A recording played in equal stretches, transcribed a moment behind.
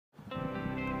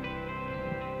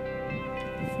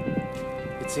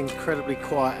It's incredibly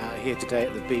quiet out here today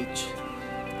at the beach.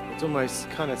 It's almost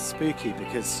kind of spooky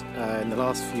because in the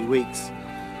last few weeks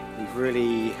we've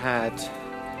really had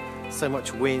so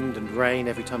much wind and rain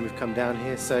every time we've come down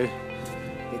here, so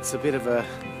it's a bit of a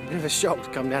shock to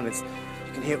come down. You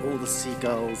can hear all the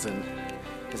seagulls and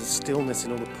there's a stillness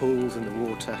in all the pools and the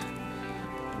water,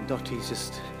 and Dottie's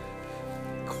just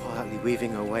quietly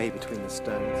weaving her way between the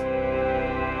stones.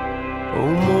 Oh,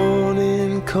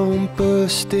 morning come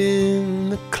bursting,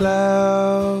 the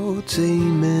clouds,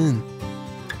 amen.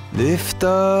 Lift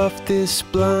off this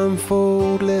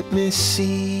blindfold, let me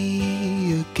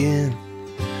see again.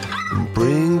 And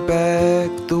bring back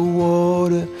the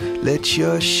water, let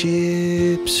your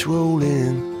ships roll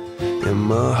in. And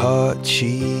my heart,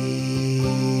 she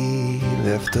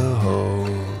left her home.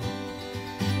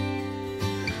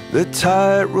 The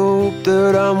tightrope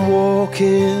that I'm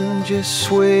walking just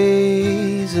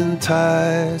sways and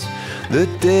ties. The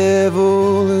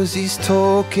devil as he's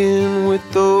talking with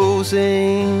those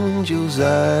angels'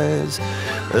 eyes.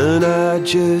 And I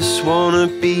just wanna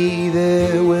be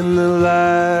there when the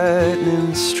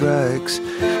lightning strikes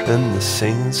and the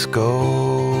saints go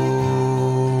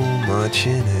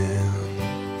marching in.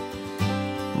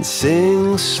 And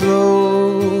sing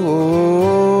slow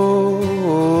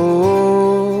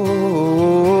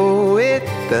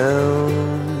down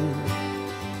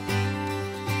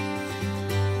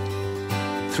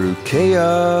through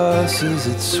chaos as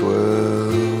it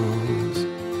swirls.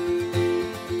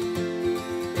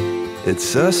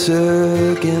 It's us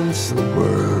against the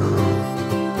world.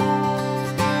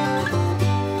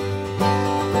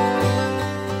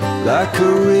 Like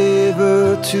a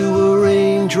river to a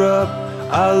raindrop,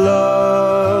 I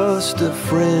lost a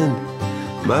friend.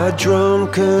 My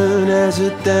drunken as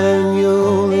a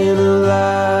Daniel in a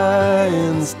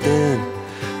lion's den.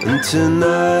 And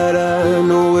tonight I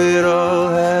know it all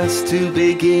has to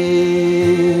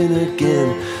begin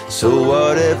again. So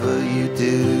whatever you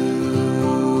do,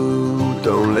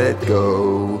 don't let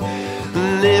go.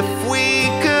 And if we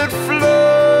could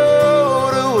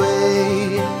float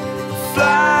away,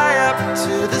 fly up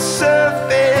to the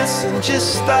surface and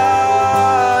just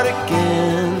start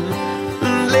again.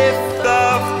 And lift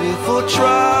off before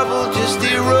trouble just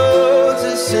erodes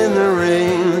us in the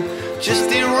rain. Just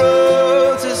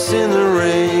erodes us in the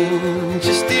rain.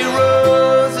 Just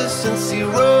erodes us and see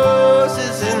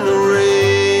roses in the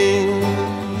rain.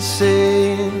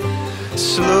 Saying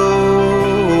slow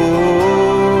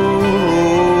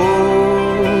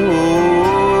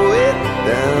it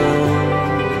down.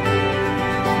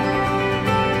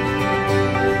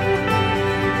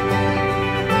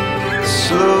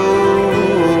 Slow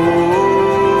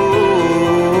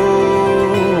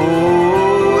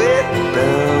it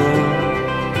down.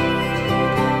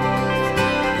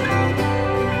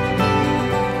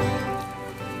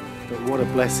 But what a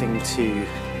blessing to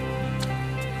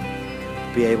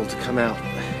be able to come out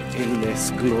in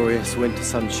this glorious winter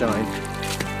sunshine,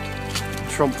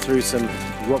 tromp through some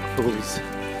rock pools,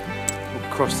 walk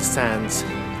across the sands,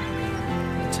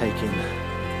 and take in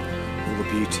all the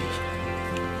beauty of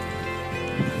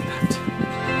that.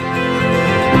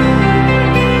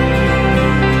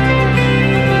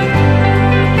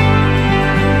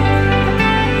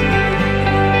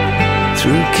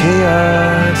 Through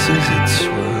chaos as it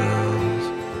swirls,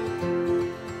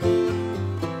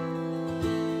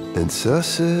 it's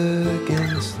us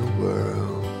against the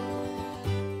world.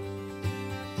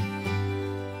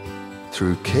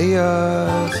 Through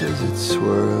chaos as it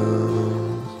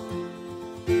swirls,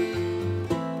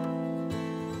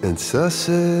 it's us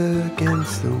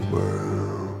against the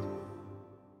world.